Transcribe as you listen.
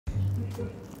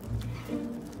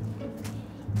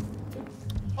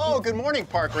Oh, good morning,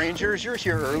 park rangers. You're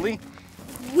here early.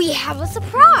 We have a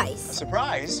surprise.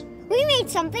 Surprise? We made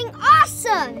something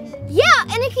awesome. Yeah,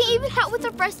 and it can even help with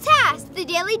our first task, the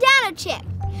daily dino check.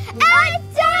 A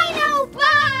Dino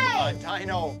Bike! A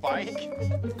Dino Bike?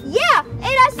 Yeah, it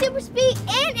has super speed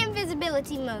and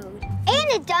invisibility mode. And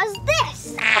it does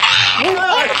this.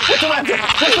 It's a raptor!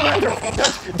 It's a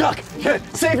raptor! Duck!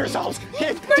 Save yourselves!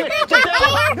 Get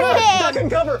down! Duck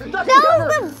and cover! Duck and cover!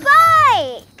 That was the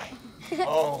bike!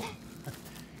 Oh,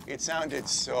 it sounded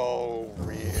so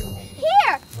real.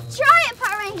 Here, try it,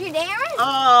 Power Ranger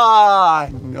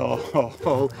Darren. No,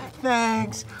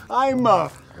 thanks. I'm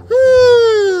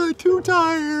too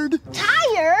tired.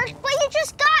 Tired? But you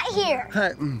just got here.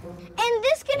 Mm. And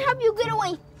this can help you get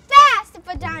away fast if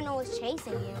a dino is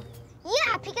chasing you.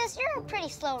 Yeah, because you're a pretty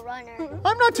slow runner.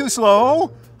 I'm not too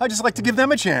slow. I just like to give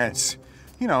them a chance.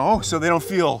 You know, so they don't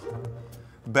feel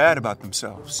bad about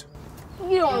themselves.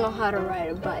 You don't know how to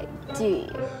ride a bike, do you?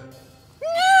 No,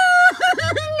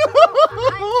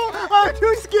 I'm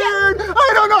too scared.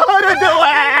 I don't know how to do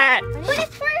it. But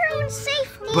it's for your own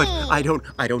safety. But I don't.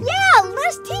 Yeah,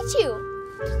 let's teach you.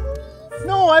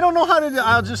 No, I don't know how to do.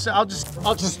 I'll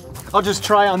just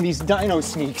try on these dino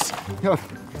sneaks. Come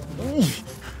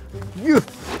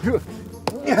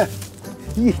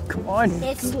on.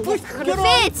 It's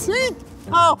gonna fit.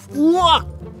 Oh, walk.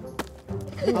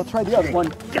 I'll try the other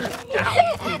one.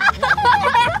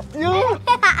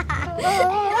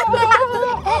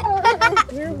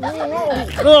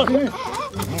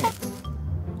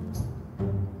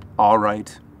 All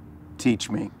right, teach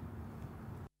me.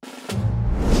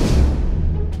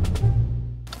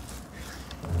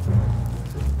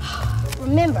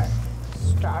 Remember,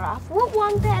 start off with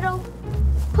one pedal,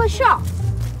 push off,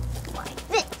 like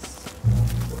this.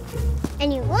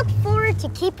 And you look forward to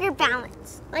keep your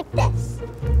balance, like this.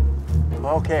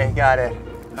 Okay, got it.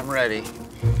 I'm ready.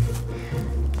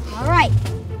 All right.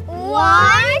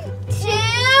 1, 2,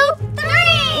 3!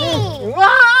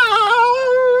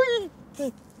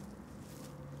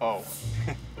 Oh.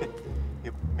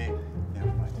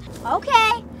 Never mind.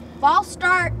 Okay, false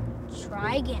start.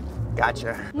 Try again.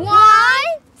 Gotcha. 1,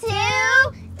 2,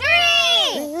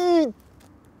 3!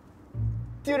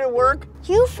 Did it work?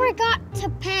 You forgot to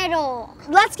pedal.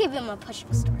 Let's give him a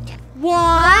push-up start.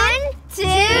 1, 2,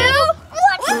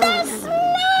 what's that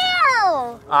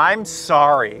smell? I'm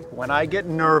sorry. When I get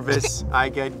nervous, I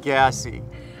get gassy.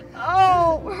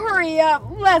 Oh, hurry up.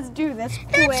 Let's do this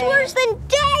quick. That's worse than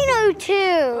Dino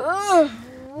 2.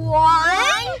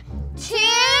 1, 2...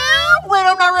 Wait,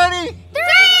 I'm not ready. 3!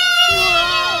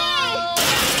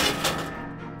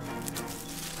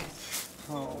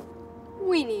 Oh.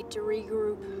 We need to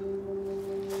regroup.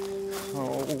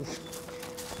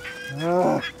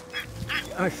 Oh.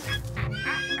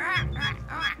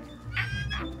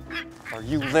 Are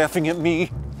you laughing at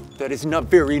me? That is not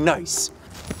very nice.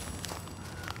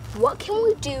 What can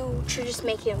we do to just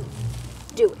make him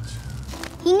do it?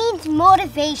 He needs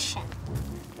motivation.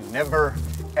 Never,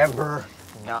 ever,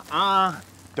 nuh-uh.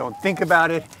 Don't think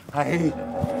about it. I hate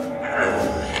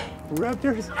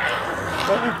raptors.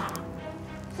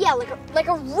 Yeah, like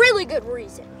a really good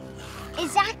reason.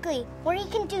 Exactly, where he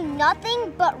can do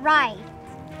nothing but ride.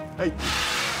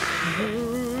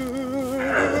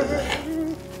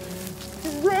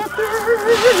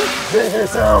 Raptors! There's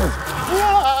sound.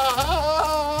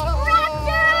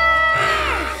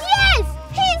 Raptor! Yes!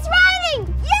 He's riding!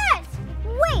 Yes!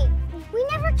 Wait, we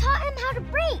never taught him how to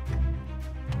brake.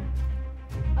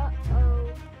 Uh-oh.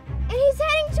 And he's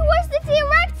heading towards the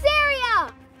T-Rex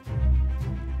area!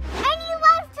 And he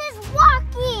left his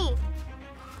walkie!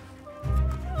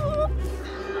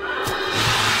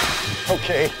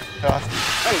 Okay,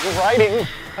 I'm riding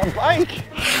a bike.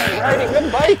 I'm riding a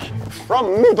bike from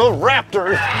the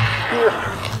Raptors. Here,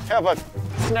 have a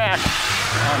snack.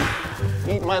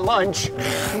 Eat my lunch.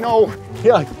 No,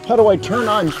 yeah, how do I turn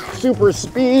on super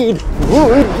speed?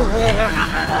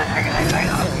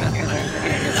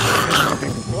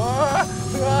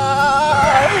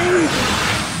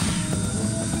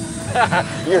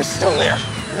 You're still there.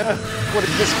 What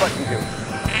does this button do?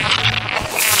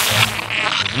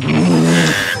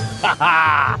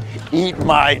 Eat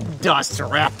my dust,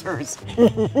 Raptors.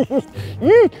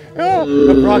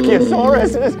 The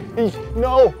Brachiosaurus is,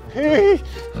 no.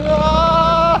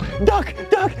 Duck.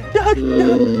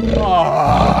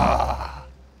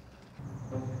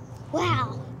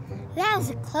 Wow, that was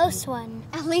a close one.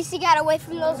 At least he got away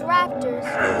from those raptors.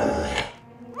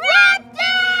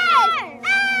 Raptors!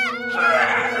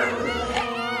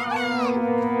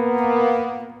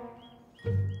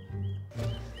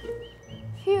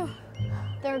 Phew,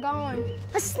 they're going.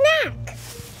 A snack.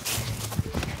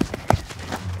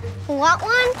 Want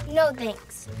one? No,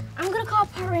 thanks. I'm gonna call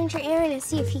Park Ranger Aaron and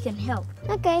see if he can help.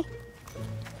 Okay.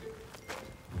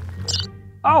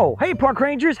 Oh, hey Park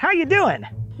Rangers, how you doing?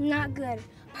 Not good.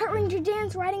 Park Ranger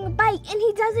Dan's riding a bike and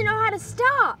he doesn't know how to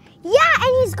stop. Yeah,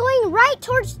 and he's going right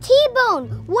towards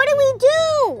T-Bone. What do we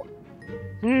do?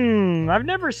 I've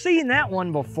never seen that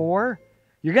one before.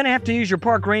 You're gonna have to use your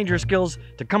Park Ranger skills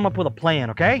to come up with a plan,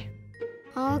 okay?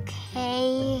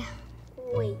 Okay.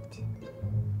 Wait.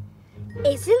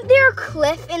 Isn't there a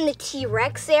cliff in the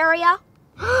T-Rex area?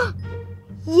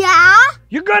 Yeah?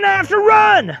 You're gonna have to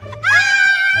run!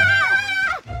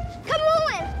 Ah! Come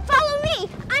on, follow me.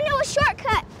 I know a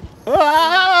shortcut.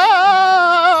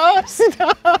 Ah,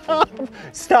 stop!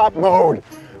 Stop mode.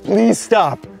 Please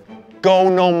stop. Go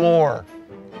no more.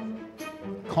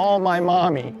 Call my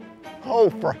mommy. Oh,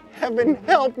 for heaven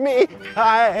help me.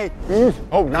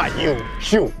 Oh, not you.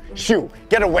 Shoo, shoo.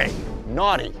 Get away.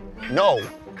 Naughty. No.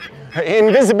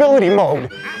 Invisibility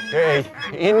mode.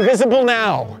 Invisible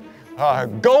now.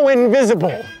 Go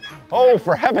invisible. Oh,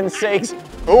 for heaven's sakes.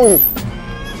 Oh.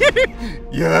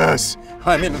 Yes,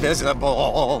 I'm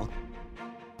invisible.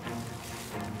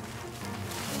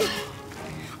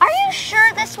 Are you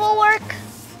sure this will work?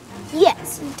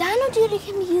 Yes, Dino Duty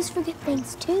can be used for good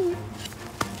things too.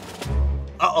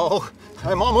 Uh-oh,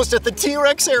 I'm almost at the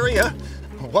T-Rex area.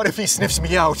 What if he sniffs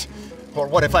me out? Or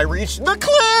what if I reach the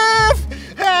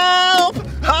cliff? Help!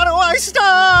 How do I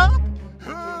stop?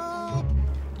 Help!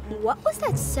 What was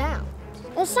that sound?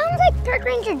 It sounds like Park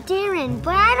Ranger Darren,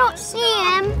 but I don't see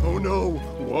him. Oh no!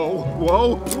 Whoa,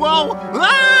 whoa, whoa!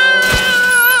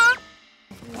 Ah!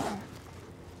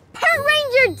 Park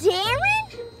Ranger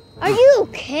Darren? Are you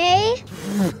okay?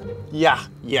 Yeah,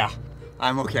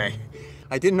 I'm okay.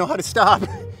 I didn't know how to stop.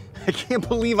 I can't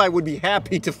believe I would be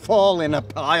happy to fall in a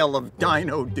pile of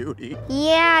Dino Duty.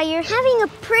 Yeah, you're having a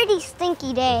pretty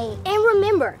stinky day. And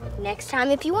remember, next time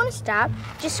if you want to stop,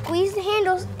 just squeeze the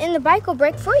handles and the bike will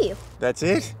brake for you. That's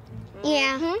it?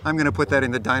 Yeah. I'm gonna put that in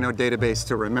the Dino database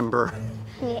to remember.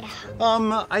 Yeah.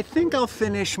 I think I'll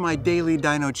finish my daily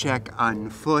Dino check on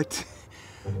foot.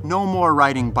 No more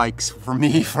riding bikes for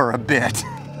me for a bit.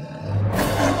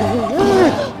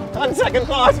 On second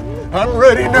thought, I'm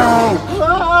ready now.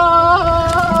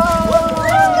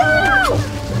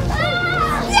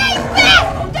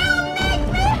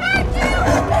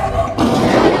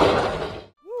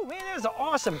 Ooh, man, there's an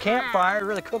awesome campfire.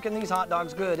 Really cooking these hot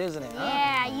dogs good, isn't it? Huh?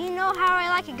 Yeah, you know how I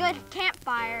like a good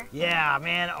campfire. Yeah,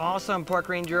 man, awesome Park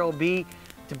Ranger will be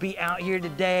to be out here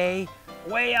today,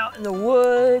 way out in the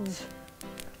woods,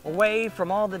 away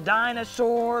from all the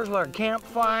dinosaurs with our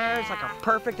campfire. It's like a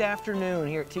perfect afternoon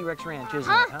here at T-Rex Ranch,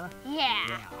 isn't it, huh?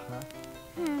 Yeah.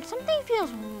 Something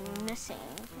feels missing.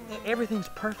 Everything's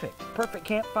perfect. Perfect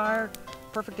campfire,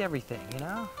 perfect everything, you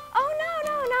know? Oh,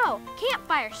 no.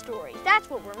 Campfire stories. That's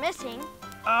what we're missing.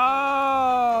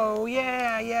 Oh,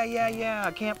 yeah.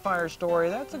 A campfire story.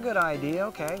 That's a good idea.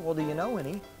 Okay, well, do you know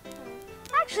any?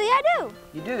 Actually, I do.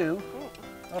 You do?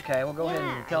 Okay, well, go ahead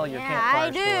and tell your I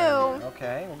campfire story. do.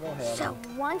 Okay, well, go ahead. So,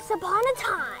 once upon a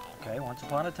time, Okay, once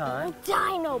upon a time.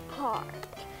 Dino Park.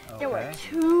 There were Okay.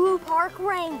 2 park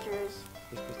rangers,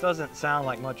 This doesn't sound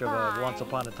like much of a once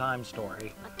upon a time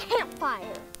story. a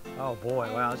campfire. Oh boy,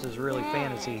 wow, this is really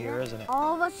fantasy here, isn't it?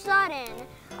 All of a sudden,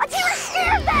 a T-Rex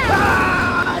scared them!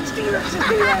 Ah, it's T-Rex, it's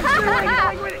T-Rex!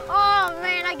 Oh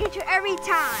man, I get you every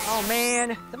time. Oh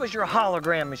man, that was your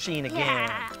hologram machine again.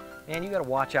 Yeah. Man, you gotta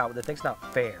watch out with it. Thing's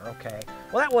not fair, okay?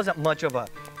 Well, that wasn't much of a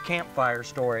campfire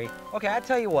story. Okay, I'll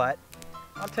tell you what,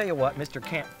 Mr.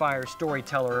 Campfire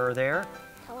Storyteller over there.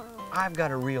 I've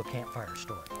got a real campfire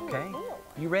story, okay? Ooh.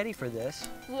 You ready for this?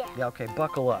 Yeah. Yeah, okay,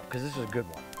 buckle up, because this is a good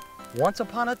one. Once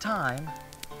upon a time,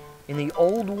 in the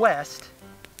Old West,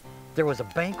 there was a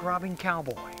bank robbing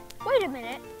cowboy. Wait a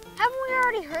minute. Haven't we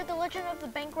already heard the legend of the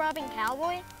bank robbing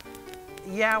cowboy?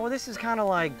 Yeah, well, this is kind of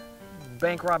like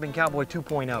Bank Robbing Cowboy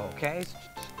 2.0, okay?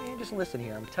 Just listen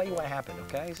here. I'm gonna tell you what happened,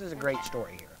 okay? This is a great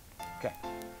story here. Okay.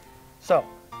 So,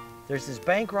 there's this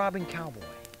bank robbing cowboy,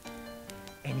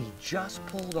 and he just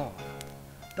pulled off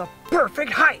the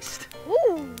perfect heist.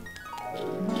 Ooh.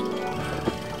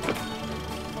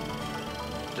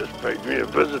 Just paid me a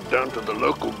visit down to the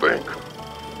local bank.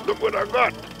 Look what I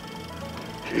got.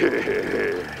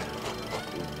 Yeah.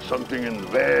 Something in the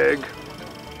bag.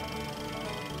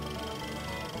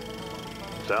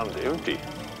 Sounds empty.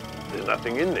 There's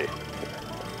nothing in there.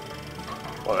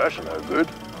 Well, that's no good.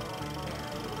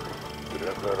 But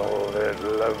I've got all that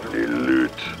lovely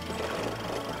loot.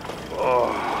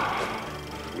 Oh,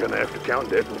 I'm gonna have to count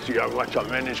that and see how much I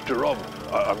managed to rob.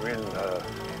 I mean,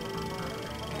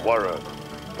 borrow.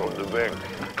 on the bank.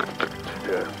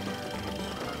 Yeah.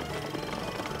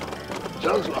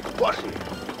 Sounds like a posse.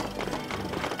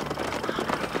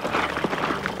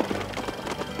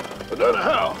 I don't know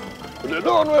how, but they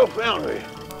darn well found me.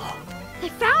 They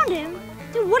found him?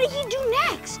 Then what did he do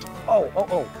next?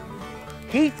 Oh.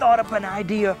 He thought up an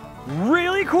idea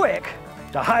really quick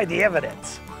to hide the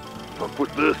evidence. If I put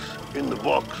this in the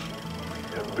box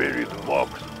and bury the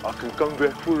box, I can come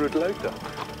back for it later.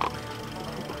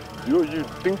 You're you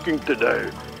thinking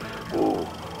today? Oh,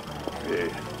 yeah.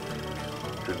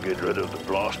 Should get rid of the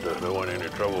blaster. Don't want any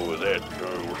trouble with that.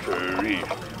 No, sorry.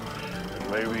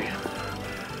 And maybe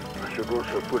I should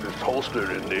also put his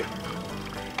holster in there.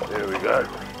 There we go.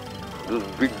 This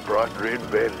big bright red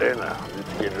bandana.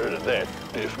 Let's get rid of that,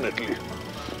 definitely.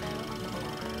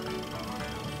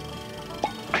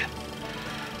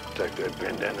 Take that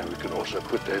bandana, we can also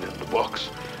put that in the box.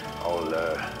 I'll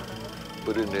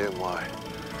put in there my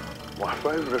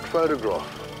favorite photograph.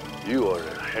 You are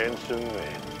a handsome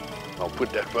man. I'll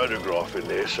put that photograph in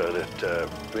there so that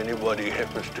if anybody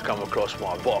happens to come across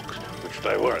my box, which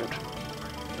they won't,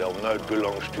 they'll know it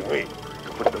belongs to me.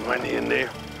 To put the money in there.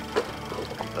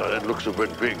 Oh, that looks a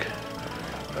bit big.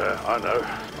 I know.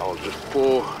 I'll just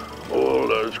pour all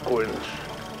those coins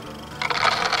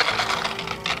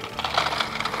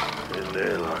in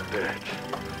there like that.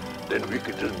 Then we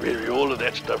can just bury all of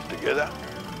that stuff together,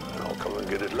 and I'll come and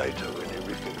get it later when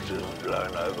everything's just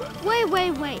blown over.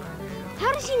 Wait.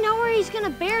 How does he know where he's gonna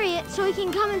bury it so he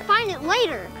can come and find it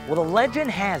later? Well, the legend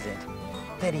has it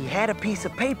that he had a piece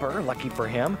of paper, lucky for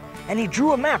him, and he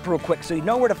drew a map real quick so he'd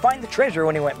know where to find the treasure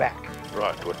when he went back.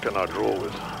 Right, what can I draw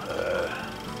with?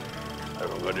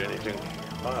 Haven't got anything.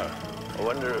 Oh, I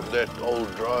wonder if that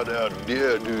old dried out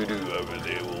deer doo-doo over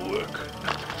there will work.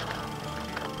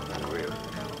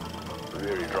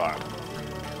 Very dry.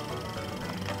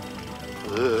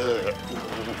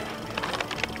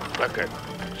 Okay,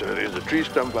 so there's a tree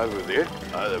stump over there.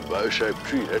 The bow-shaped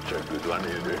tree, that's a good one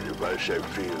here. There's a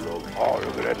bow-shaped tree along. Oh,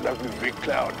 look at that lovely big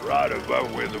cloud right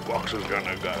above where the box is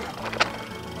gonna go.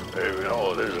 There we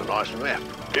go, there's a nice map.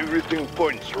 Everything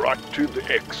points right to the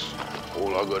X.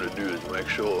 All I gotta do is make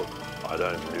sure I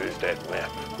don't lose that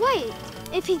map. Wait,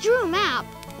 if he drew a map,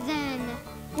 then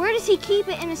where does he keep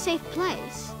it in a safe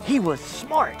place? He was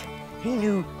smart. He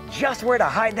knew just where to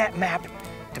hide that map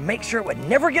to make sure it would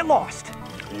never get lost.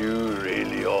 You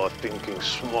really are thinking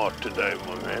smart today,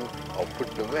 my man. I'll put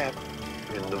the map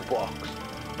in the box.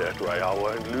 That way I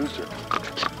won't lose it.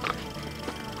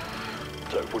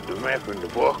 So put the map in the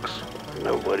box.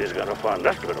 Nobody's gonna find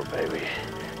that little baby.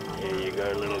 Here you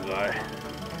go, little guy.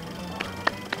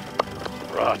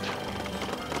 Right.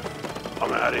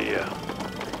 I'm out of here.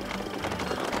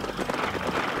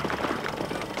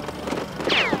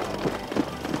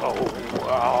 Oh,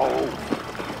 wow.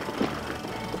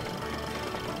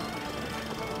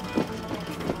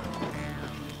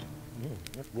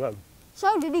 Whoa.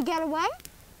 So, did he get away?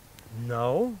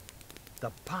 No.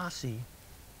 The posse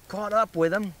caught up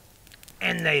with him,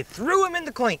 and they threw him in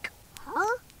the clink.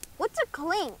 Huh? What's a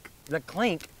clink? The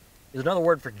clink is another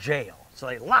word for jail, so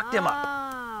they locked him up.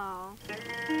 Oh.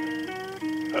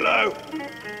 Hello?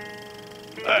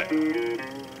 Hey.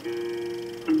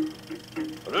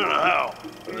 I don't know how,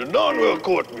 but the darn well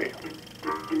caught me.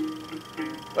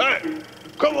 Hey,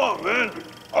 come on, man.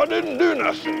 I didn't do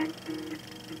nothing.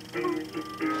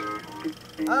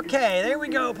 Okay, there we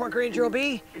go, Park Ranger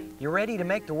OB. You ready to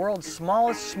make the world's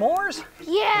smallest s'mores?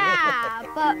 Yeah,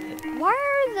 but why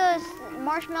are the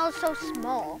marshmallows so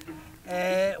small?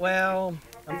 Well,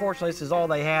 unfortunately, this is all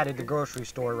they had at the grocery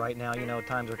store right now. You know,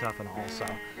 times are tough and all, so.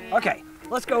 Okay,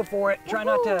 let's go for it. Try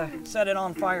not to set it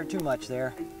on fire too much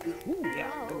there. Ooh, yeah,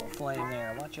 good little flame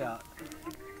there. Watch out.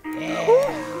 Yeah.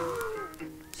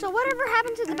 So whatever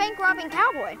happened to the bank robbing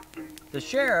cowboy? The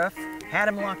sheriff had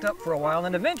him locked up for a while,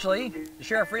 and eventually, the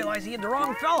sheriff realized he had the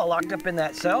wrong fella locked up in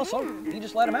that cell, so he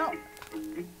just let him out.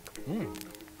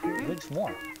 Good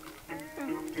s'more.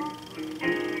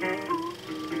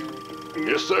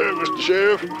 Yes, sir, Mr.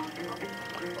 Sheriff.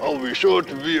 I'll be sure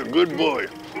to be a good boy.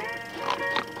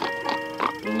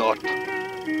 Not.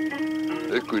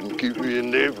 They couldn't keep me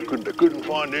in there because they couldn't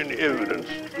find any evidence.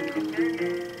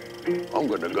 I'm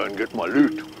gonna go and get my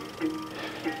loot.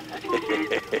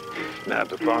 Now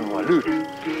to find my loot.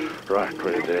 Right,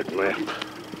 where's that map?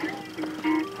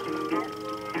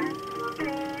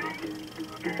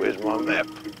 Where's my map?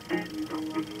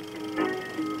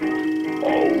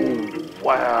 Oh,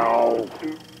 wow.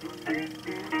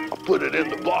 I put it in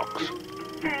the box.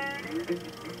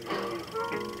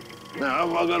 Now, how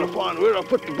am I gonna find where I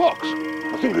put the box?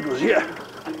 I think it was here.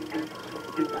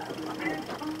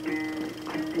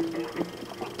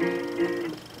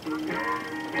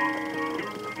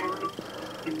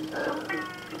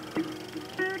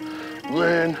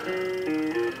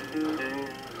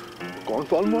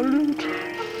 up all my loot.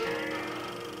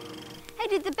 Hey,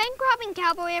 did the bank robbing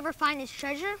cowboy ever find his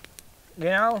treasure? You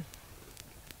know,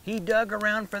 he dug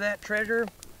around for that treasure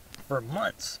for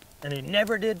months, and he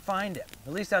never did find it.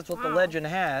 At least that's what the legend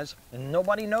has, and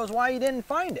nobody knows why he didn't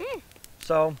find it.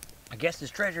 So I guess his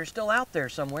treasure is still out there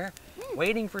somewhere,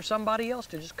 waiting for somebody else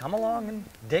to just come along and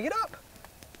dig it up.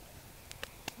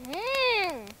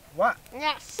 What?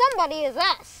 Now somebody is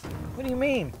us. What do you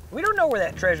mean? We don't know where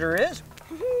that treasure is.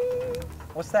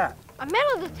 What's that? A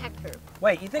metal detector.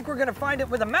 Wait, you think we're gonna find it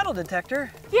with a metal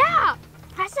detector? Yeah.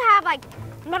 Has to have like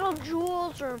metal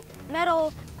jewels or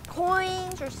metal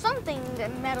coins or something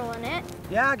that metal in it.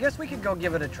 Yeah, I guess we could go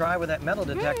give it a try with that metal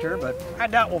detector, but I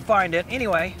doubt we'll find it.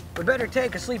 Anyway, we better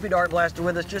take a sleepy dart blaster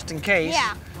with us just in case.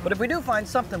 Yeah. But if we do find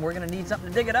something, we're gonna need something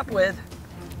to dig it up with.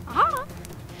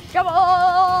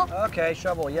 Shovel. Okay,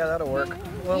 shovel, yeah, that'll work.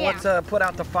 Well, Yeah. let's put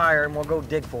out the fire and we'll go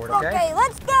dig for it, okay? Okay,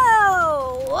 let's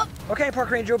go. Okay, Park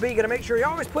Ranger OB, gotta make sure you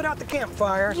always put out the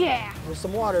campfire. Yeah. With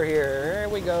some water here, there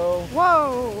we go.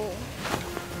 Whoa.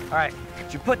 All right,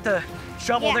 did you put the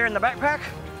shovel there in the backpack?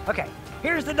 Okay,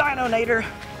 here's the Dino-nator.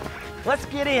 Let's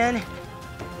get in.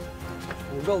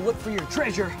 We'll go look for your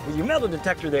treasure with your metal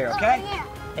detector there, okay? Yeah.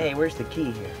 Hey, where's the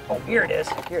key here? Oh, here it is,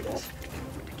 here it is.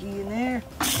 Put the key in there.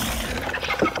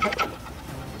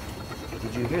 Hey,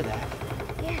 did you hear that?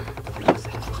 Yeah. What was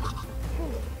that?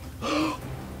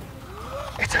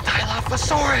 It's a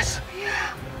Dilophosaurus!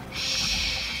 Yeah.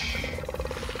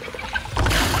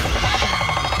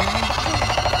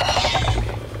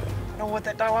 I know what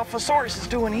that Dilophosaurus is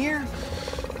doing here.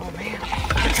 Oh man,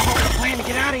 let's come up with a plan to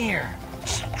get out of here.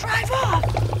 Drive off.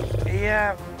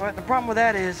 Yeah, but the problem with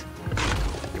that is,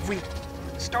 if we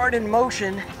start in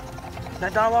motion,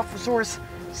 that Dilophosaurus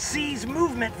sees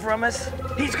movement from us,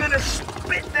 he's gonna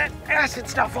spit that acid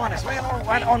stuff on us, man.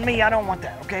 On me, I don't want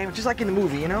that, okay? Just like in the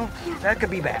movie, you know? That could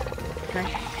be bad, okay?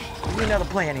 We need another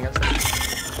plan here.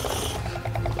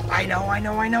 I know.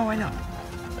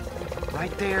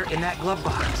 Right there in that glove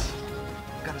box,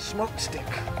 got a smoke stick.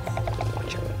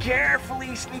 But you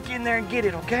carefully sneak in there and get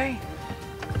it, okay?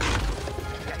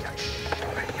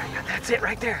 Yeah, that's it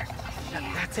right there.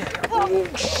 That's it.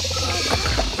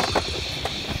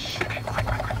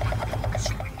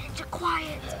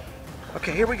 Quiet.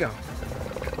 Okay, here we go.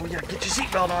 Oh yeah, get your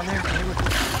seatbelt on there. Here we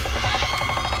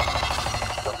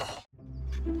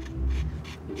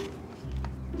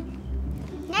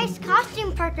go. Nice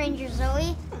costume, Park Ranger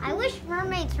Zoe. I wish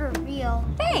mermaids were real.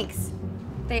 Thanks.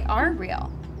 They are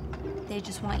real. They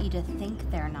just want you to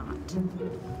think they're not.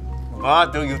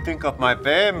 What do you think of my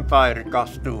vampire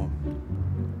costume?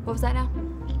 What was that now?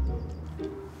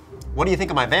 What do you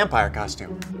think of my vampire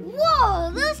costume?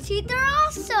 Whoa, those teeth are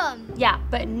awesome. Yeah,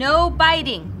 but no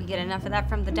biting. We get enough of that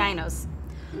from the dinos.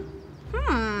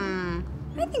 I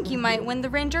think you might win the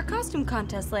Ranger costume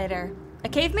contest later. A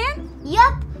caveman?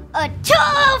 Yup, a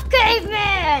tough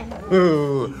caveman.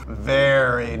 Ooh,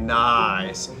 very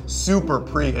nice. Super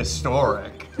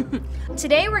prehistoric.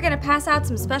 Today we're gonna pass out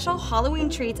some special Halloween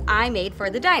treats I made for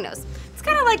the dinos. It's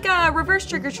kind of like reverse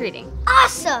trick-or-treating.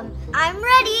 Awesome, I'm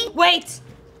ready. Wait!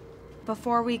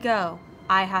 Before we go,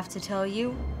 I have to tell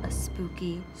you a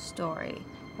spooky story.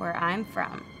 Where I'm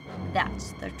from,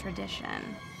 that's the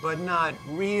tradition. But not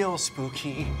real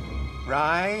spooky,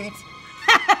 right?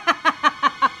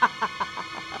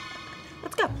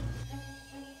 Let's go.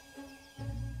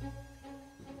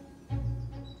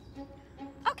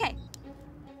 Okay.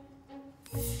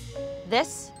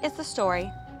 This is the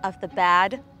story of the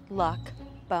bad luck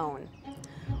bone.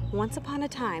 Once upon a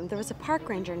time, there was a park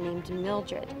ranger named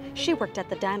Mildred. She worked at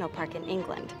the Dino Park in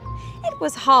England. It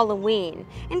was Halloween,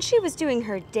 and she was doing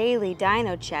her daily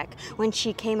dino check when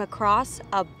she came across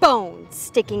a bone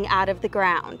sticking out of the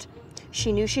ground.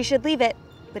 She knew she should leave it,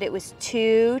 but it was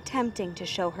too tempting to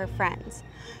show her friends.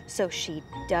 So she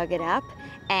dug it up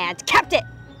and kept it.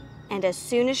 And as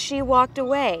soon as she walked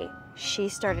away, she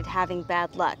started having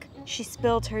bad luck. She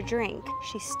spilled her drink,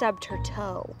 she stubbed her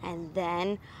toe, and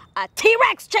then a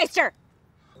T-Rex chased her!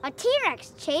 A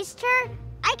T-Rex chased her?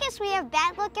 I guess we have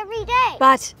bad luck every day.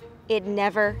 But it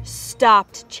never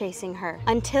stopped chasing her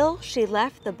until she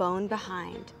left the bone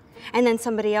behind. And then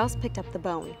somebody else picked up the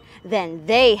bone. Then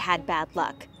they had bad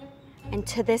luck. And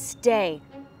to this day,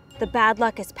 the bad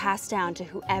luck is passed down to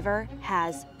whoever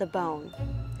has the bone.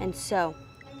 And so,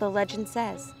 the legend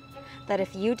says that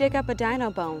if you dig up a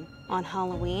dino bone on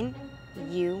Halloween,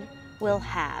 you will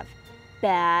have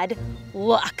bad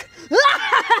luck.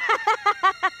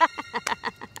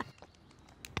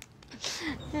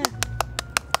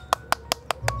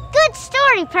 Good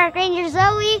story, Park Ranger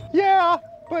Zoe. Yeah,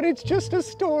 but it's just a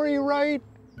story, right?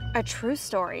 A true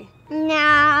story.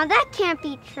 Nah, that can't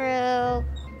be true.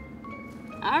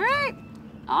 All right.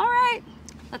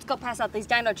 Let's go pass out these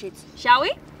dino treats, shall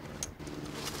we?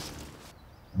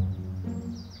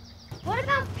 What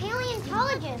about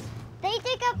paleontologists? They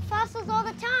dig up fossils all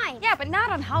the time. Yeah, but not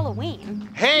on Halloween.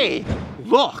 Hey,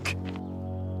 look!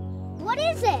 What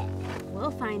is it?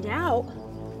 We'll find out.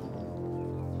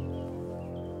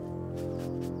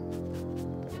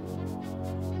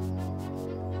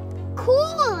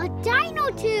 Cool, a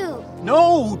dino tooth.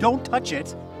 No, don't touch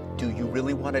it. Do you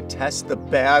really want to test the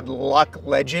bad luck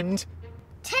legend?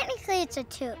 Technically, it's a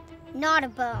tooth, not a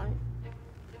bone.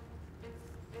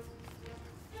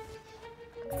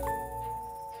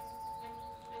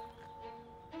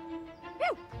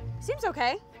 Seems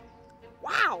okay.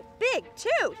 Wow, big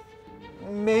tooth.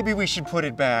 Maybe we should put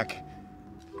it back.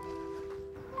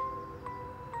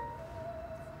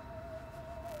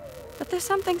 But there's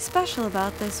something special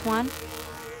about this one.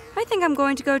 I think I'm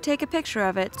going to go take a picture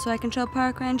of it so I can show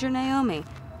Park Ranger Naomi.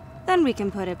 Then we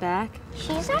can put it back.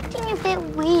 She's acting a bit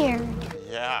weird.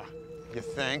 Yeah, you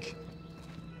think?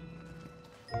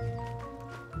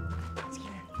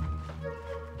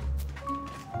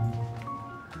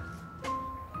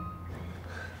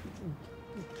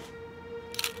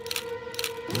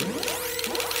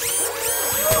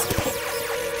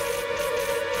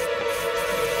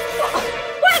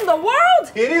 What in the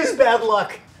world? It is bad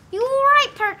luck. You all right,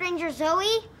 Park Ranger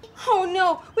Zoe? Oh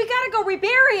no, we gotta go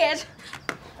rebury it.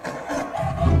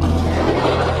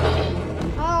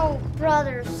 Oh,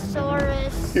 Brother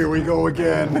Saurus. Here we go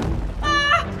again.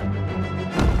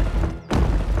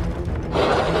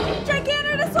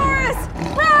 Gigantinosaurus!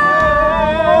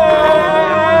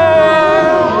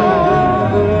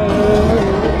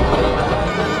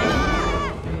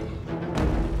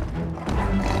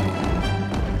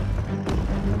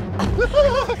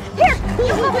 Here,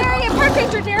 you go bury it, Park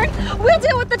Ranger Darren. We'll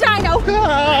deal with the dino.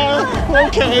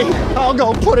 Okay, I'll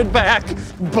go put it back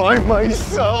by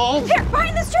myself. Here,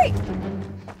 behind this tree.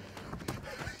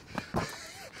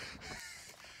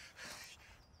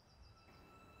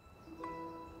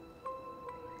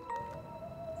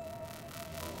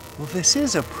 Well, this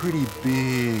is a pretty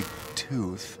big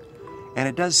tooth, and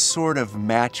it does sort of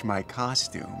match my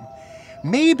costume.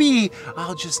 Maybe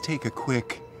I'll just take a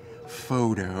quick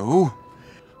photo.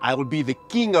 I'll be the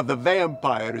king of the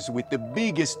vampires with the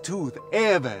biggest tooth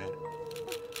ever.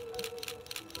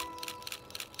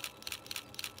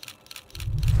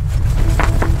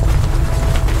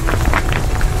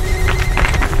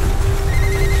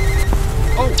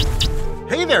 Oh,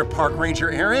 hey there, Park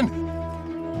Ranger Aaron.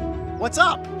 What's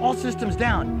up? All systems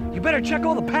down. You better check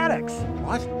all the paddocks.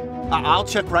 What? I'll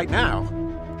check right now.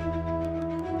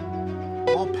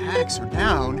 All paddocks are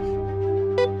down.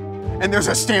 And there's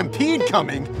a stampede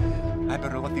coming. I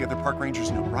better let the other park rangers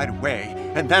know right away,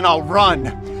 and then I'll run.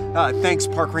 Thanks,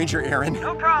 Park Ranger Aaron.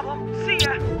 No problem. See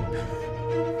ya.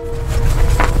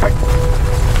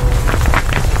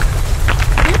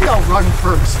 Maybe I'll run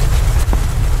first.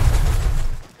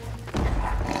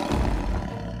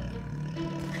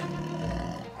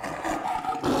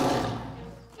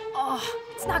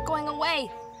 It's not going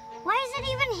away. Why is it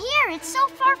even here? It's so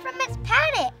far from its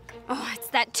paddock. Oh, it's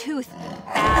that tooth.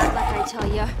 Bad luck, I tell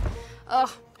you. Oh,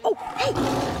 hey,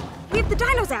 we have the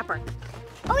Dino Zapper.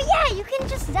 Oh yeah, you can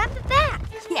just zap it back.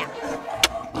 Yeah.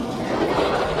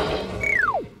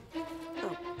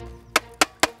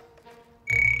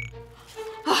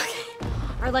 Okay,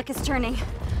 our luck is turning.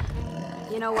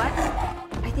 You know what?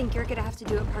 I think you're gonna have to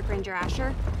do it, Park Ranger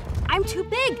Asher. I'm too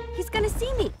big. He's gonna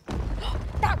see me.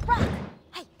 That rock.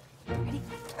 Hey, ready?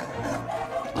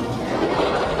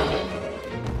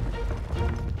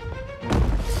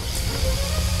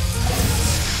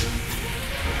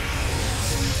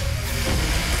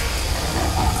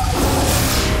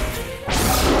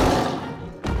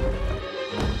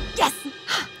 Yes!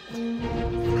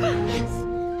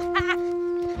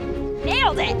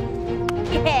 Nailed it!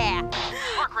 Yeah!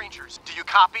 Park Rangers, do you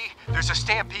copy? There's a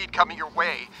stampede coming your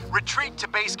way. Retreat to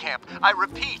base camp. I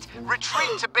repeat,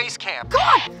 retreat to base camp. Come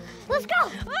on, let's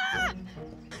go. Ah!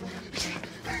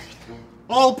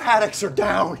 All paddocks are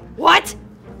down. What?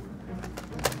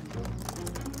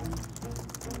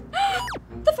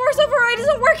 The force override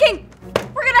isn't working!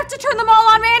 We're gonna have to turn them all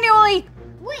on manually!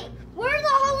 Wait, where are the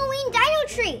Halloween dino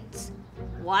treats?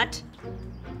 What?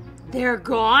 They're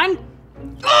gone?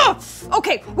 Ugh!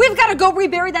 Okay, we've gotta go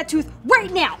rebury that tooth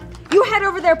right now! You head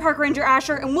over there, Park Ranger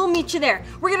Asher, and we'll meet you there.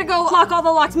 We're gonna go lock all the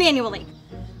locks manually.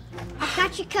 I've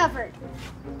got you covered.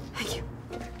 Thank you.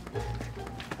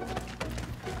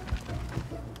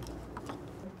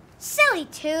 Silly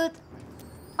tooth.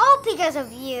 All because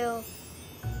of you.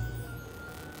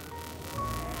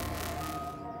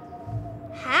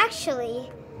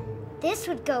 Actually, this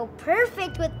would go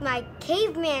perfect with my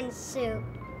caveman suit.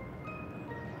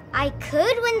 I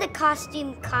could win the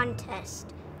costume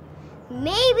contest.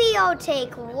 Maybe I'll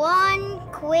take one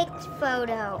quick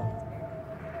photo.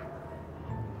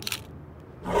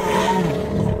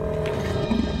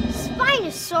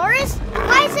 Spinosaurus?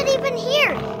 Why is it even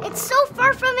here? It's so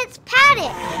far from its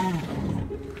paddock.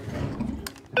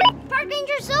 Park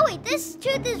Ranger Zoe, this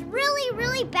tooth is really,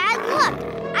 really bad luck.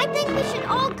 I think we should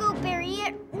all go bury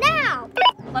it now.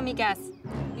 Let me guess.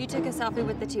 You took a selfie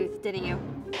with the tooth, didn't you?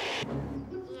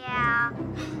 Yeah.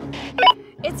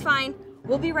 It's fine.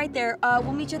 We'll be right there.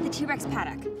 We'll meet you at the T-Rex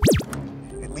paddock.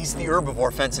 At least the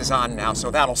herbivore fence is on now,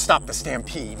 so that'll stop the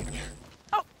stampede.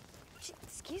 Oh,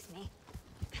 excuse me.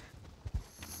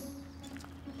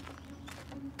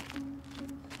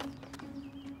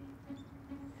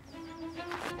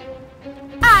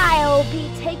 I'll be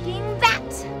taking that.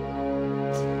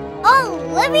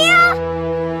 Olivia?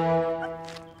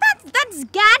 That's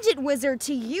Gadget Wizard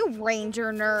to you,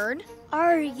 Ranger Nerd.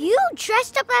 Are you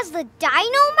dressed up as the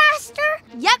Dino Master?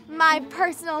 Yep, my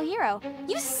personal hero.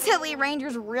 You silly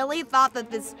Rangers really thought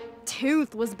that this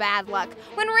tooth was bad luck,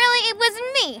 when really it was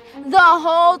me, the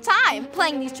whole time,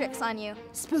 playing these tricks on you.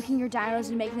 Spooking your dinos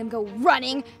to make them go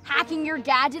running, hacking your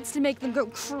gadgets to make them go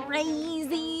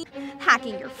crazy,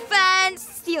 hacking your fence,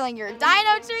 stealing your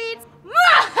dino treats.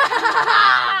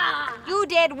 You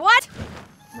did what?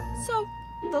 So,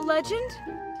 the legend?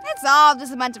 It's all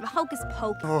just a bunch of hocus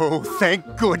pocus. Oh, thank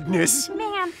goodness.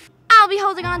 Man, I'll be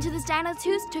holding on to this dino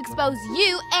tooth to expose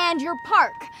you and your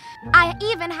park. I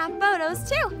even have photos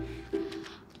too.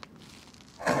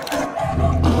 Huh?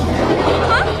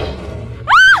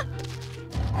 Ah!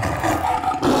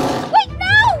 Wait,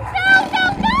 no!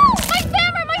 My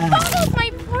camera, my photos, my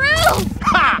proof!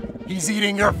 Ha! He's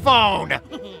eating your phone.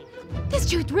 This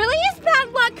tooth really is bad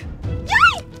luck.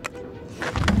 Yay!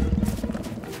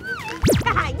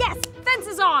 Yes, fence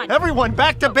is on. Everyone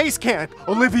back to base camp.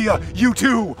 Olivia, you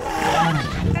too. Fine!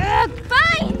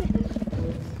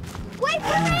 Wait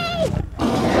for me!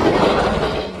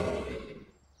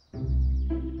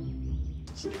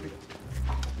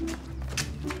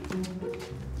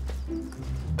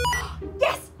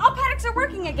 Yes, all paddocks are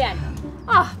working again.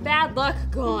 Oh, bad luck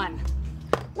gone.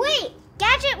 Wait,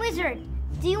 Gadget Wizard,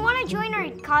 do you want to join our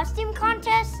costume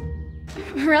contest?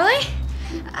 Really?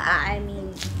 I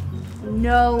mean,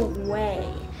 no way.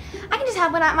 I can just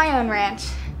have one at my own ranch.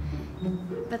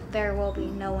 But there will be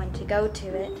no one to go to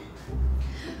it.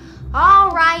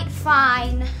 All right,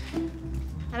 fine.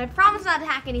 And I promise not to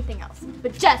hack anything else,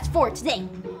 but just for today.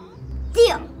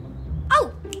 Deal.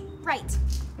 Oh, right.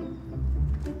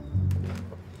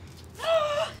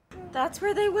 That's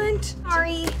where they went.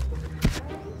 Sorry.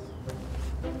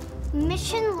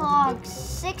 Mission log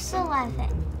 611.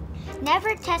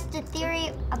 Never test a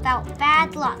theory about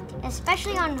bad luck,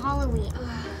 especially on Halloween.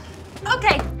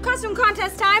 Okay, costume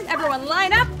contest time. Everyone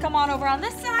line up. Come on over on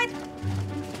this side.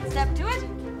 Step to it.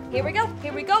 Here we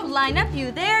go. Line up.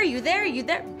 You there, you there, you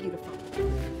there.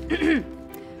 Beautiful.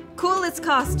 Coolest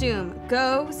costume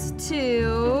goes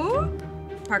to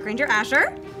Park Ranger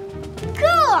Asher.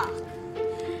 Cool!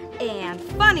 And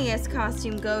funniest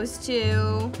costume goes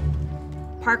to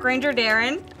Park Ranger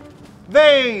Darren.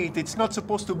 Wait, it's not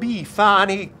supposed to be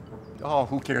funny. Oh,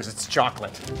 who cares? It's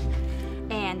chocolate.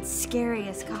 And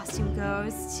scariest costume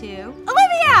goes to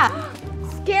Olivia!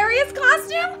 Scariest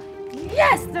costume?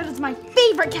 Yes, that is my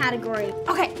favorite category.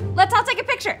 Okay, let's all take a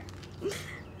picture.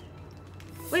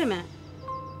 Wait a minute.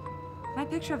 My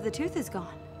picture of the tooth is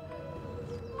gone.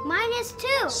 Mine is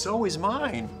too. So is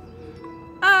mine.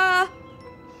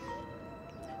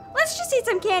 Let's just eat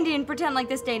some candy and pretend like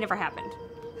this day never happened.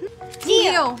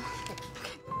 Deal.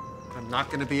 I'm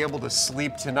not gonna be able to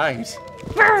sleep tonight.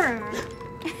 Burn.